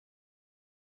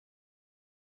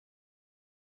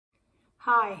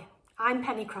Hi, I'm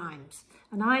Penny Chrimes,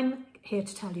 and I'm here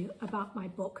to tell you about my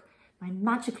book, my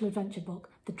magical adventure book,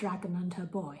 The Dragon and Her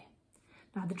Boy.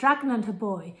 Now, The Dragon and Her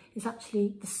Boy is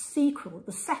actually the sequel,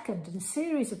 the second in a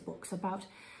series of books about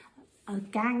a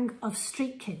gang of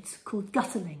street kids called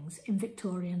gutterlings in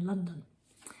Victorian London.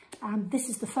 And this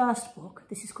is the first book.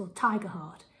 This is called Tiger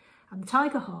Heart. And the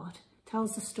Tiger Heart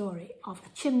tells the story of a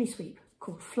chimney sweep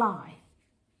called Fly,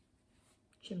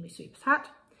 chimney sweep's hat,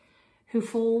 who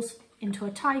falls into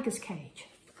a tiger's cage.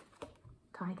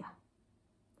 Tiger.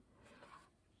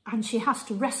 And she has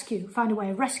to find a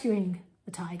way of rescuing the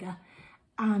tiger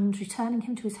and returning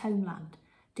him to his homeland,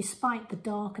 despite the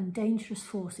dark and dangerous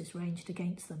forces ranged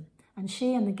against them. And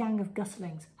she and the gang of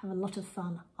gutterlings have a lot of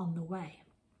fun on the way.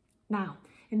 Now,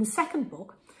 in the second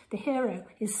book, the hero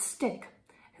is Stick,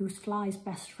 who's Fly's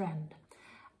best friend.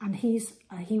 And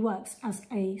he works as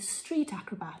a street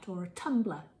acrobat or a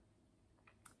tumbler.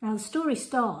 Now, the story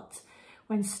starts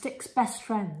when Stick's best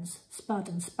friends, Spud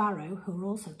and Sparrow, who are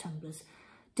also tumblers,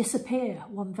 disappear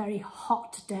one very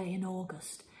hot day in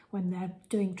August when they're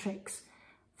doing tricks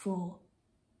for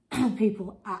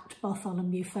people at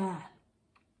Bartholomew Fair.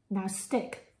 Now,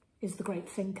 Stick is the great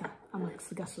thinker amongst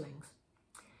the gutterlings.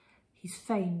 He's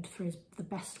famed for the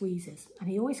best wheezes, and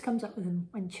he always comes up with them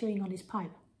when chewing on his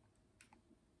pipe,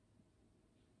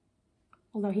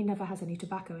 although he never has any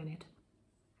tobacco in it.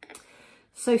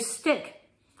 So Stick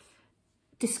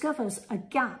discovers a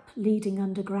gap leading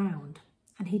underground,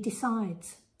 and he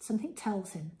decides, something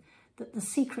tells him, that the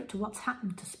secret to what's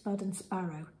happened to Spud and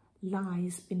Sparrow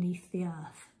lies beneath the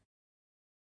earth.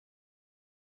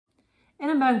 In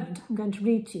a moment, I'm going to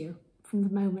read to you from the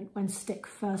moment when Stick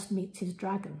first meets his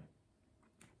dragon.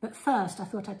 But first, I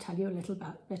thought I'd tell you a little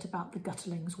bit about the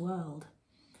gutterlings' world.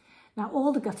 Now,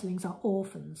 all the gutterlings are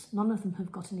orphans. None of them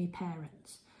have got any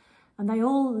parents. And they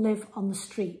all live on the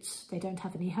streets. They don't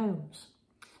have any homes.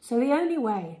 So the only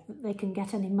way that they can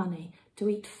get any money to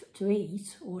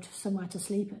eat or somewhere to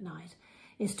sleep at night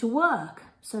is to work.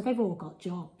 So they've all got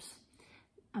jobs.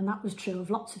 And that was true of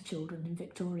lots of children in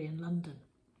Victorian London.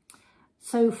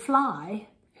 So Fly,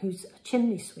 who's a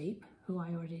chimney sweep, who I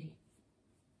already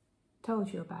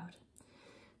told you about,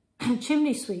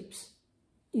 chimney sweeps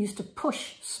used to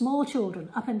push small children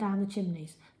up and down the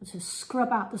chimneys and to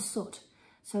scrub out the soot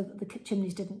so that the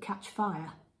chimneys didn't catch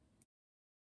fire.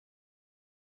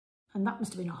 And that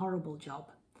must have been a horrible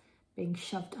job, being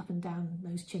shoved up and down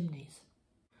those chimneys.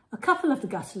 A couple of the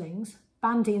gutterlings,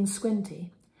 Bandy and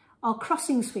Squinty, are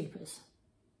crossing sweepers.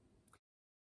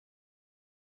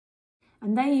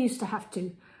 And they used to have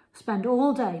to spend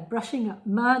all day brushing up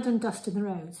mud and dust in the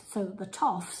roads so that the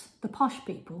toffs, the posh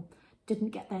people,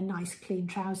 didn't get their nice clean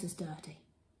trousers dirty.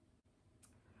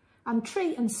 And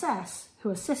Tree and Cess, who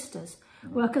are sisters,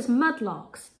 work as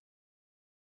mudlarks,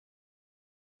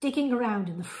 digging around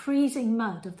in the freezing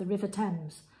mud of the River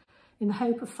Thames in the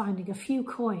hope of finding a few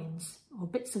coins or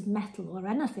bits of metal or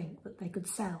anything that they could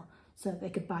sell so that they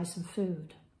could buy some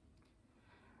food.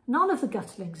 None of the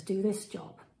gutterlings do this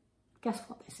job. Guess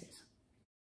what this is?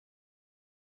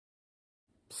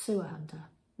 Sewer hunter.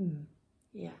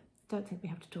 Yeah, don't think we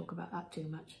have to talk about that too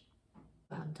much.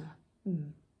 Hunter.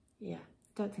 Yeah,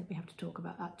 don't think we have to talk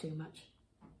about that too much.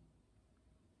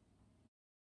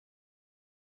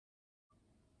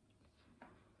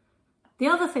 The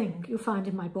other thing you'll find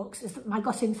in my books is that my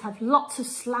gutterlings have lots of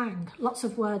slang, lots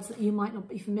of words that you might not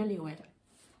be familiar with.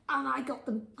 And I got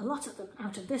a lot of them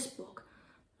out of this book,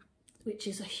 which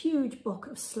is a huge book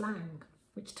of slang,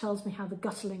 which tells me how the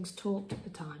gutterlings talked at the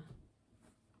time.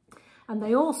 And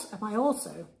I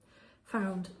also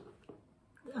found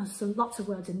lots of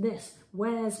words in this.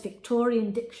 Ware's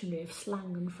Victorian Dictionary of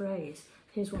Slang and Phrase.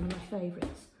 Here's one of my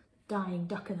favourites. Dying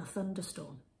duck in a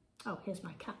thunderstorm. Oh, here's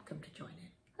my cat come to join in.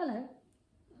 Hello.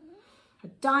 A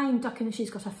dying duck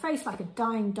she's got a face like a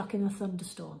dying duck in a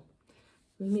thunderstorm.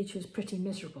 She was pretty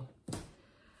miserable.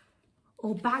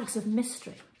 Or bags of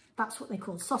mystery. That's what they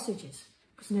called sausages,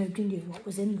 because nobody knew what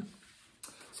was in them.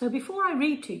 So before I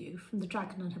read to you from The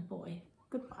Dragon and Her Boy,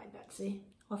 goodbye, Betsy,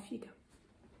 off you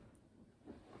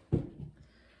go.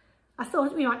 I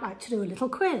thought we might like to do a little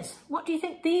quiz. What do you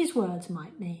think these words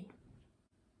might mean?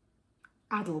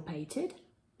 Addle-pated,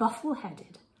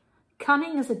 buffle-headed,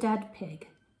 cunning as a dead pig,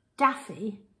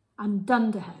 daffy and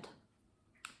dunderhead.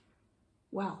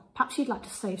 Well, perhaps you'd like to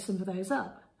save some of those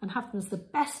up and have them as the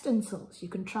best insults you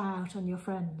can try out on your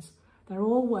friends. They're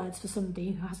all words for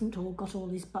somebody who hasn't got all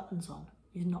these buttons on,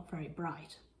 who's not very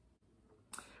bright.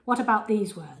 What about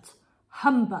these words?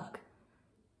 Humbug,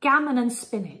 gammon and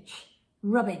spinach,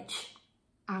 rubbage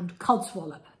and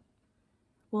codswallop.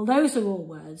 Well, those are all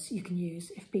words you can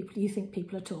use if you think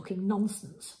people are talking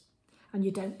nonsense. and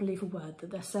you don't believe a word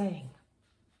that they're saying.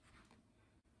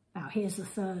 Now here's the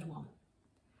third one.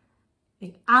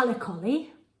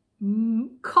 Alicolly,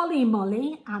 colly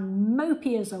molly, and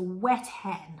mopey as a wet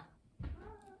hen.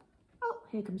 Oh,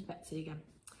 here comes Betsy again.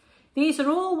 These are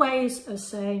all ways of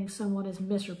saying someone is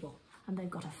miserable and they've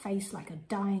got a face like a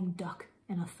dying duck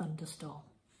in a thunderstorm.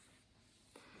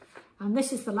 And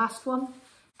this is the last one.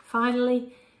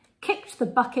 Finally, kicked the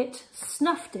bucket,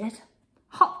 snuffed it,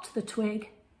 hopped the twig,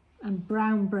 and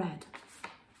brown bread.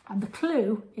 And the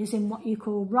clue is in what you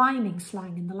call rhyming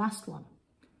slang in the last one.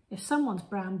 If someone's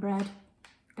brown bread,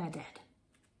 they're dead.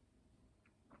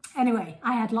 Anyway,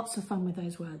 I had lots of fun with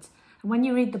those words. And when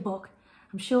you read the book,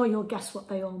 I'm sure you'll guess what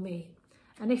they all mean.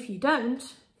 And if you don't,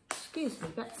 excuse me,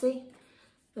 Betsy,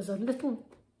 there's a little,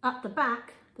 at the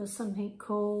back, there's something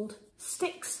called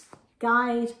Stick's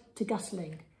Guide to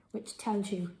Gustling, which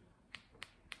tells you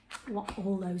what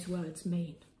all those words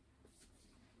mean.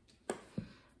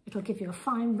 It'll give you a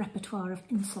fine repertoire of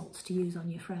insults to use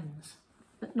on your friends,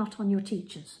 but not on your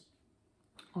teachers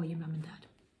or your mum and dad.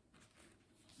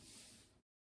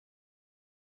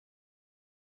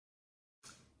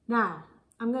 Now,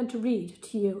 I'm going to read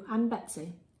to you and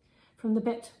Betsy from the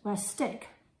bit where Stick,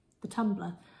 the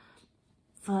tumbler,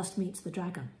 first meets the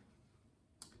dragon.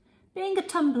 Being a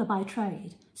tumbler by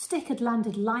trade, Stick had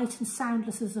landed light and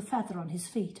soundless as a feather on his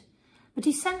feet, but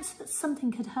he sensed that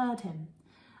something had heard him,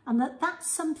 and that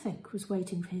something was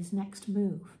waiting for his next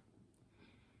move.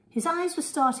 His eyes were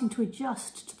starting to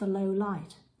adjust to the low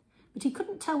light, but he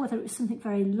couldn't tell whether it was something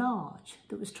very large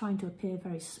that was trying to appear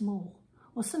very small,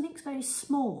 or something very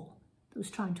small that was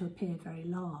trying to appear very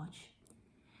large.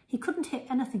 He couldn't hear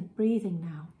anything breathing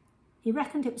now. He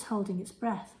reckoned it was holding its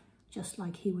breath, just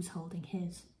like he was holding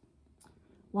his.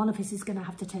 One of us is going to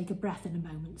have to take a breath in a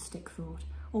moment, Stick thought,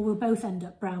 or we'll both end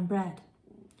up brown bread.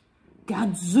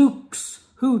 Gadzooks,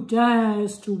 who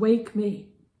dares to wake me?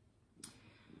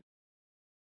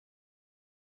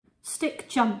 Stick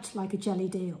jumped like a jelly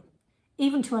deal.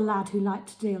 Even to a lad who liked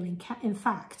to deal in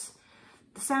facts,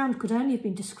 the sound could only have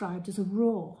been described as a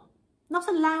roar. Not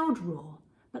a loud roar,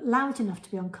 but loud enough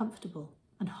to be uncomfortable,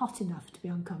 and hot enough to be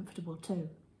uncomfortable too.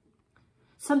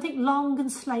 Something long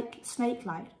and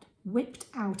snake-like whipped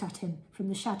out at him from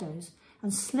the shadows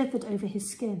and slithered over his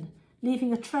skin,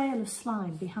 leaving a trail of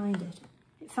slime behind it.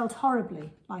 It felt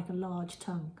horribly like a large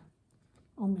tongue,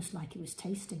 almost like it was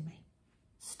tasting me.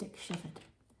 Stick shivered.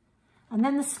 And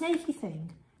then the snaky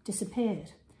thing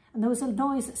disappeared, and there was a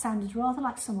noise that sounded rather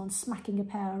like someone smacking a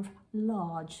pair of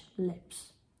large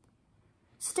lips.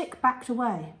 Stick backed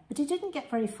away, but he didn't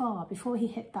get very far before he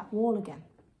hit that wall again.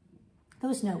 There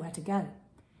was nowhere to go.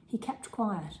 He kept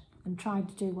quiet and tried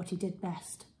to do what he did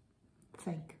best,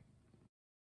 think.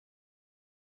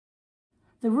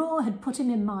 The roar had put him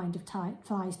in mind of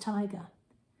Fly's tiger,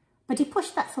 but he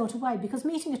pushed that thought away because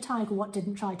meeting a tiger what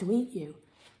didn't try to eat you,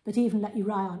 but even let you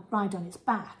ride on its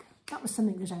back, that was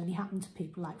something that only happened to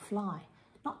people like Fly,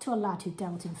 not to a lad who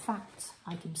dealt in facts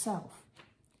like himself.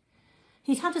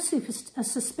 He'd had a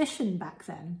suspicion back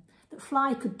then that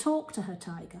Fly could talk to her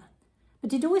tiger,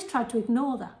 but he'd always tried to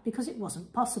ignore that because it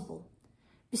wasn't possible.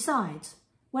 Besides,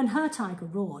 when her tiger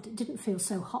roared, it didn't feel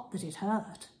so hot that it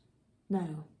hurt.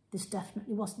 No, this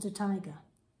definitely wasn't a tiger.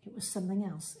 It was something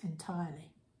else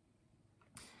entirely.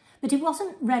 But he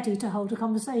wasn't ready to hold a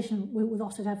conversation with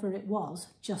whatever it was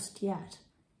just yet.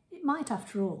 It might,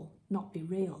 after all, not be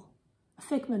real. A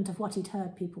figment of what he'd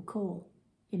heard people call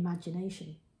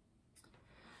imagination.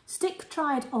 Stick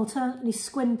tried alternately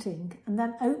squinting and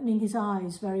then opening his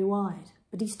eyes very wide,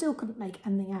 but he still couldn't make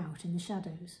anything out in the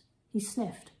shadows. He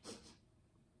sniffed.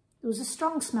 There was a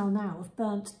strong smell now of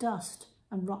burnt dust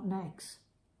and rotten eggs.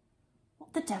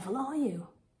 What the devil are you?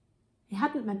 He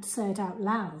hadn't meant to say it out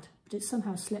loud, but it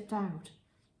somehow slipped out.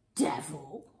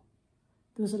 Devil!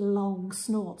 There was a long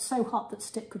snort, so hot that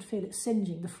Stick could feel it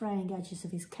singeing the fraying edges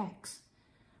of his kecks.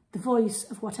 The voice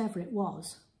of whatever it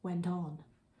was went on.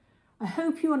 I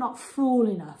hope you are not fool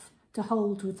enough to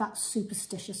hold with that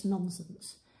superstitious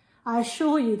nonsense. I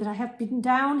assure you that I have been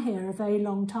down here a very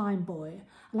long time, boy,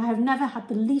 and I have never had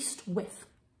the least whiff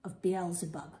of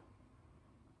Beelzebub.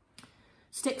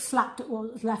 Stick slapped at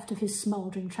what was left of his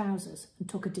smouldering trousers and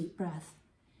took a deep breath.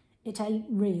 It ain't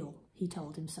real, he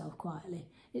told himself quietly.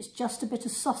 It's just a bit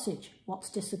of sausage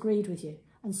what's disagreed with you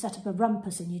and set up a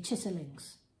rumpus in your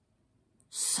chitterlings.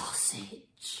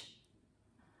 Sausage!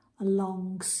 A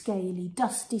long, scaly,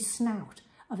 dusty snout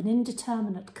of an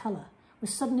indeterminate colour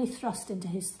was suddenly thrust into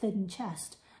his thin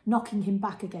chest, knocking him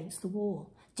back against the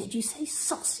wall. Did you say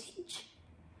sausage?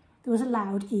 There was a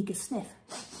loud, eager sniff.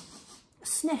 A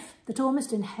sniff that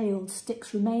almost inhaled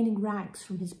Stick's remaining rags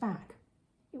from his back.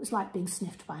 It was like being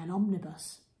sniffed by an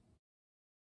omnibus.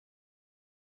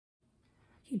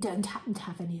 You don't happen to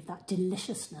have any of that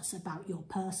deliciousness about your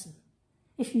person.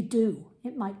 If you do,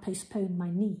 it might postpone my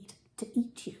need to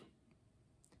eat you.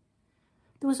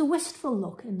 There was a wistful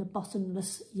look in the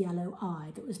bottomless yellow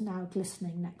eye that was now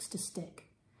glistening next to Stick.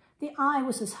 The eye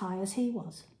was as high as he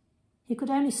was. He could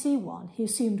only see one. He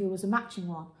assumed there was a matching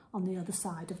one on the other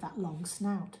side of that long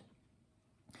snout.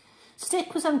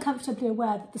 Stick was uncomfortably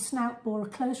aware that the snout bore a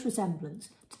close resemblance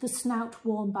to the snout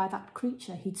worn by that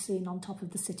creature he'd seen on top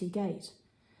of the city gate.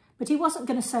 But he wasn't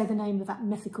going to say the name of that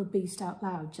mythical beast out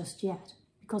loud just yet,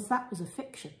 because that was a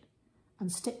fiction,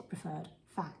 and Stick preferred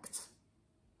facts.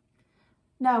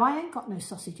 "No, I ain't got no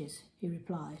sausages," he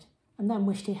replied, and then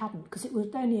wished he hadn't, because it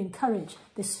would only encourage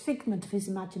this figment of his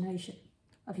imagination,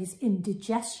 of his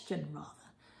indigestion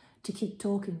rather, to keep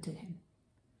talking to him.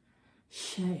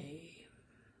 Shame.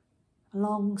 A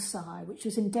long sigh, which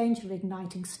was in danger of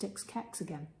igniting Stick's kex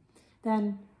again.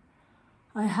 Then,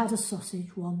 "I had a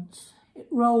sausage once. It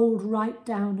rolled right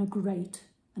down a grate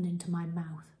and into my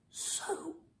mouth.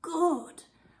 So good!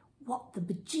 What the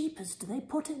bejeepers do they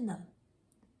put in them?"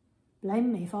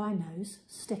 "Blame me if I knows."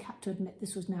 Stick had to admit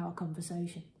this was now a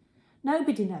conversation.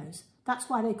 "Nobody knows. That's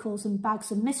why they calls them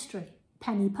bags of mystery,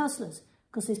 penny puzzlers,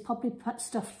 because they's probably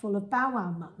stuffed full of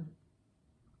bow-wow mutton."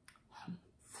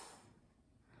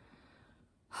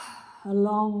 A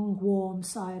long, warm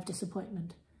sigh of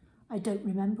disappointment. "I don't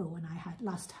remember when I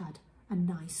last had a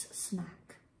nice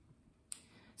snack."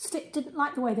 Stick didn't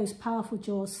like the way those powerful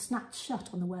jaws snapped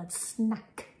shut on the word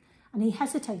snack, and he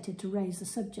hesitated to raise the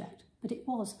subject, but it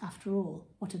was, after all,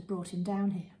 what had brought him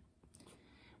down here.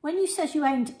 "When you says you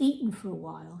ain't eaten for a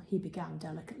while," he began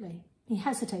delicately. He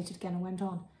hesitated again and went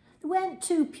on. "There weren't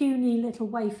two puny little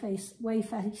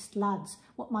whey-faced lads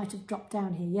what might have dropped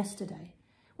down here yesterday,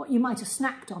 what you might have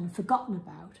snacked on and forgotten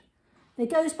about. They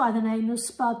goes by the name of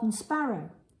Spud and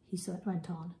Sparrow," he went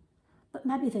on, "but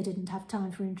maybe they didn't have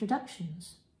time for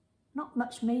introductions. Not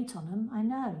much meat on 'em, I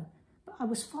know, but I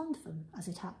was fond of 'em, as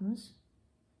it happens."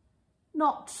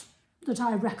 "Not that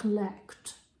I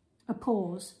recollect." A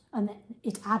pause, and then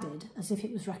it added, as if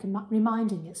it was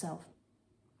reminding itself.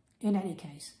 "In any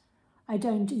case, I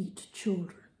don't eat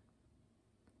children."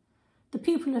 The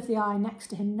pupil of the eye next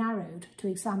to him narrowed to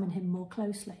examine him more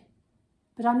closely.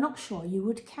 "But I'm not sure you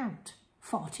would count.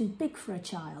 Far too big for a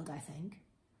child, I think."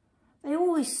 "They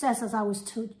always says as I was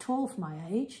too tall for my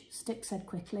age," Stick said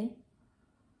quickly.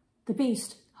 The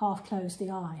beast half closed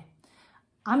the eye.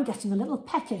 "I'm getting a little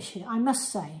peckish here, I must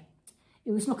say."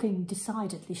 It was looking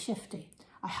decidedly shifty.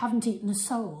 "I haven't eaten a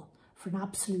soul for an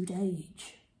absolute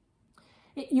age."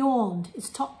 It yawned, its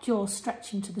top jaw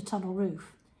stretching to the tunnel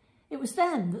roof. It was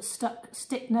then that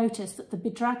Stick noticed that the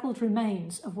bedraggled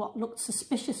remains of what looked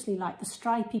suspiciously like the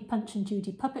stripy Punch and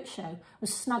Judy puppet show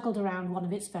was snuggled around one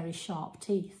of its very sharp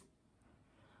teeth.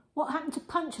 "What happened to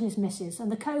Punch and his missus,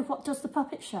 and the cove what does the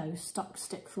puppet show?"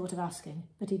 Stick thought of asking,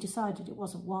 but he decided it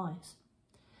wasn't wise.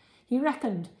 He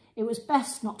reckoned it was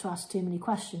best not to ask too many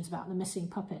questions about the missing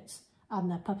puppets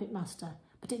and their puppet master,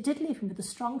 but it did leave him with a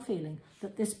strong feeling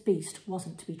that this beast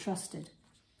wasn't to be trusted.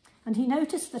 And he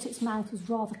noticed that its mouth was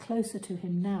rather closer to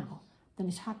him now than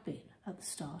it had been at the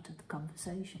start of the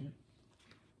conversation.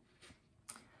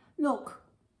 "Look,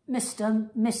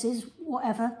 Mr., Mrs.,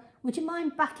 whatever, would you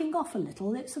mind backing off a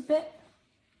little? It's a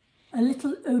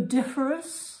little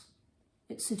odoriferous,"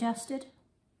 it suggested.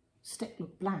 Stick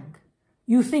looked blank.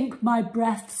 "You think my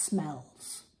breath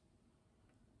smells?"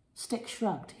 Stick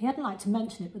shrugged. He hadn't liked to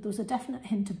mention it, but there was a definite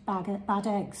hint of bad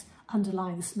eggs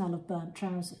underlying the smell of burnt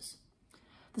trousers.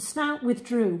 The snout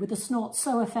withdrew with a snort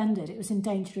so offended it was in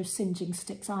danger of singeing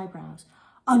Stick's eyebrows.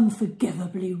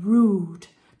 "Unforgivably rude.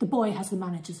 The boy has the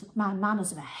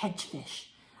manners of a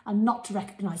hedgefish, and not to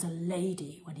recognise a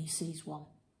lady when he sees one."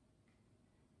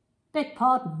 "Beg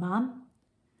pardon, ma'am."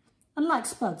 Unlike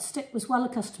Spud, Stick was well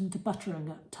accustomed to buttering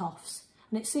at toffs,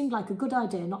 and it seemed like a good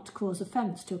idea not to cause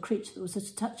offence to a creature that was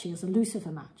as touchy as a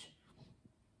lucifer match.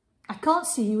 "I can't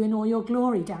see you in all your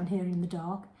glory down here in the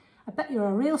dark. I bet you're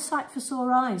a real sight for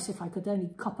sore eyes if I could only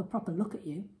cop a proper look at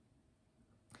you."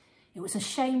 It was a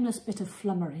shameless bit of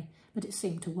flummery, but it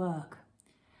seemed to work.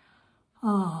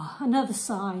 Ah, another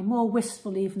sigh, more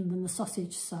wistful even than the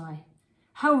sausage sigh.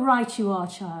 "How right you are,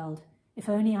 child. If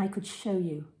only I could show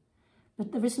you.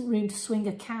 But there isn't room to swing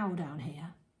a cow down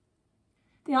here."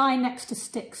 The eye next to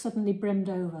Stick suddenly brimmed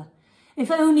over.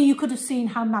 "If only you could have seen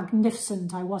how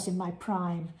magnificent I was in my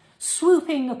prime,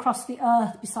 swooping across the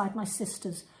earth beside my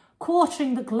sisters,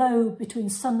 quartering the globe between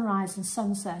sunrise and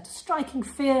sunset, striking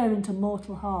fear into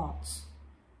mortal hearts."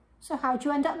 "So how'd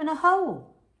you end up in a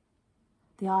hole?"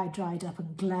 The eye dried up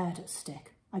and glared at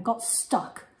Stick. I got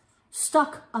stuck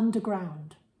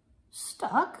underground.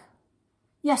 Stuck?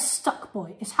 Yes, stuck,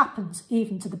 boy. It happens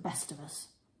even to the best of us.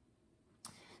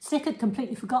 Stick had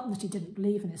completely forgotten that he didn't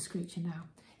believe in this creature now.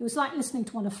 It was like listening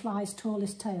to one of Fly's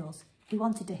tallest tales. He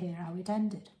wanted to hear how it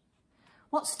ended.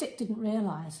 What Stick didn't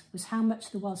realise was how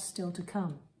much there was still to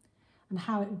come, and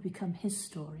how it would become his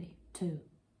story too.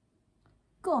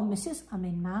 Go on,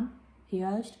 ma'am, he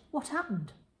urged. What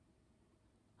happened?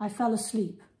 I fell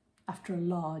asleep after a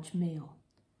large meal.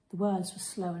 The words were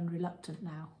slow and reluctant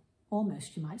now,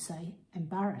 almost, you might say,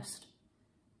 embarrassed.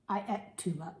 I ate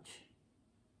too much.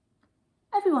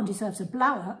 Everyone deserves a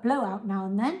blowout now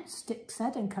and then, Stick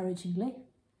said encouragingly.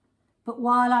 But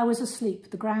while I was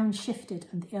asleep, the ground shifted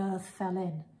and the earth fell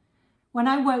in. When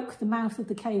I woke, the mouth of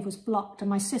the cave was blocked and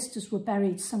my sisters were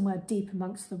buried somewhere deep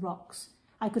amongst the rocks.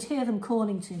 I could hear them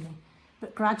calling to me,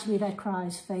 but gradually their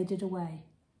cries faded away.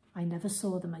 I never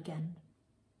saw them again.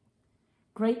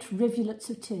 Great rivulets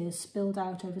of tears spilled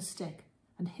out over Stick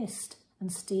and hissed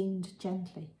and steamed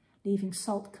gently, leaving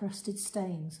salt-crusted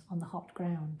stains on the hot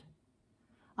ground.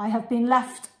 I have been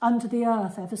left under the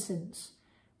earth ever since,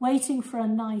 waiting for a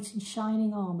knight in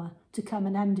shining armour to come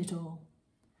and end it all.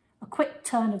 A quick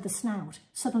turn of the snout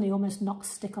suddenly almost knocked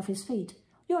Stick off his feet.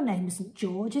 Your name isn't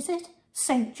George, is it?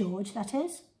 St. George, that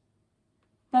is.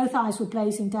 Both eyes were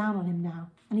blazing down on him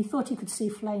now, and he thought he could see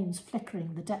flames flickering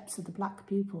in the depths of the black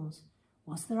pupils.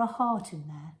 Was there a heart in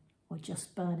there, or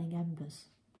just burning embers?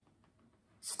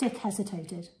 Stick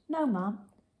hesitated. No, ma'am,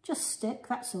 just Stick,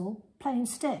 that's all, plain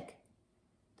Stick.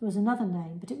 There was another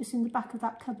name, but it was in the back of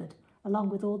that cupboard, along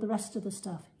with all the rest of the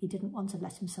stuff he didn't want to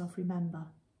let himself remember.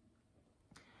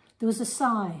 There was a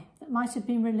sigh that might have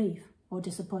been relief or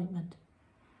disappointment.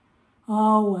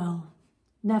 Oh, well,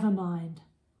 never mind.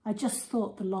 I just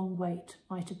thought the long wait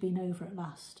might have been over at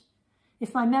last.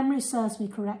 If my memory serves me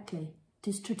correctly, it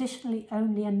is traditionally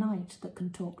only a knight that can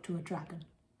talk to a dragon,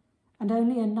 and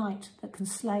only a knight that can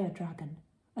slay a dragon,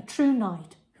 a true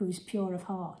knight who is pure of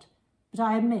heart. But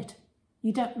I admit,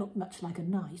 you don't look much like a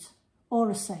knight, or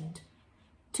a saint.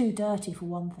 Too dirty for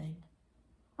one thing.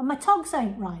 And my togs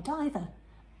ain't right either,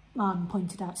 Mum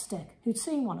pointed out Stick, who'd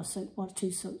seen one or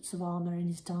two suits of armour in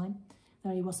his time,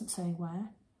 though he wasn't saying where.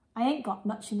 I ain't got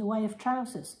much in the way of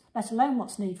trousers, let alone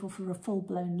what's needful for a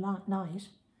full-blown knight.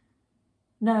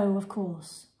 No, of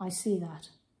course, I see that.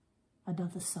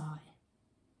 Another sigh.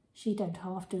 She don't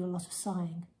half do a lot of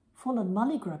sighing. Full of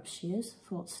mullygrubs she is,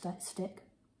 thought Stick.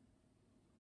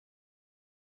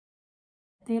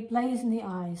 The ablaze in the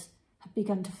eyes had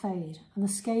begun to fade, and the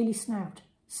scaly snout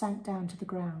sank down to the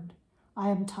ground. I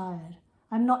am tired.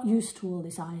 I'm not used to all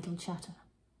this idle chatter.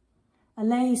 A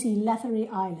lazy, leathery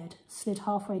eyelid slid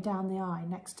halfway down the eye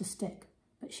next to Stick,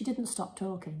 but she didn't stop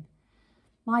talking.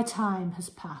 My time has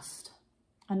passed.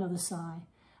 Another sigh.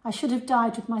 I should have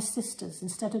died with my sisters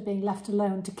instead of being left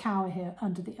alone to cower here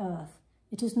under the earth.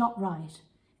 It is not right.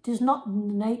 It is not in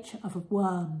the nature of a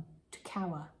worm to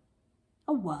cower.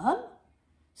 A worm?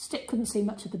 Stick couldn't see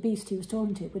much of the beast he was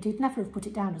talking to, but he'd never have put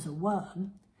it down as a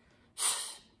worm.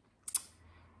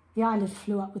 The eyelid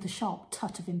flew up with a sharp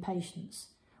tut of impatience.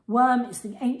 Worm is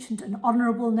the ancient and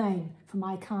honourable name for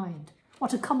my kind,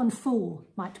 what a common fool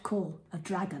might call a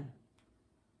dragon.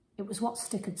 It was what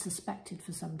Stick had suspected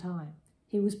for some time.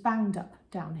 He was banged up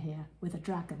down here with a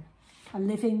dragon, a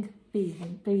living,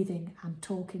 breathing and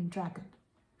talking dragon.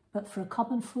 But for a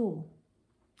common fool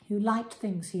who liked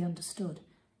things he understood,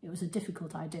 it was a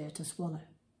difficult idea to swallow.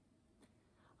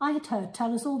 I had heard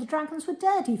tell us all the dragons were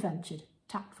dead, he ventured,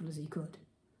 tactful as he could.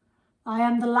 I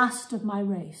am the last of my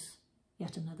race.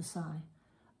 Yet another sigh.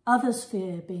 Others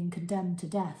fear being condemned to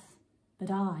death, but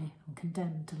I am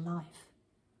condemned to life.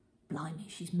 Blimey,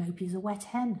 she's mopey as a wet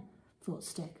hen, thought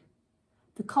Stick.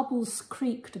 The cobbles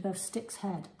creaked above Stick's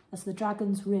head as the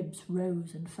dragon's ribs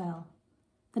rose and fell.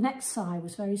 The next sigh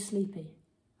was very sleepy,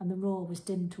 and the roar was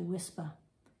dimmed to a whisper.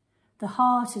 The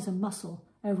heart is a muscle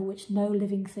over which no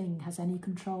living thing has any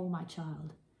control, my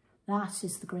child. That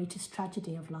is the greatest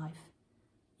tragedy of life.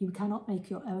 You cannot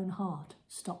make your own heart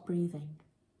stop breathing.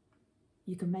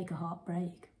 You can make a heart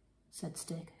break, said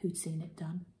Stick, who'd seen it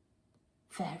done.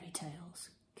 Fairy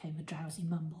tales, came a drowsy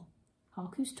mumble.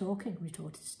 Hark who's talking,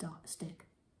 retorted Stick,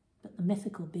 but the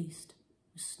mythical beast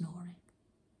was snoring.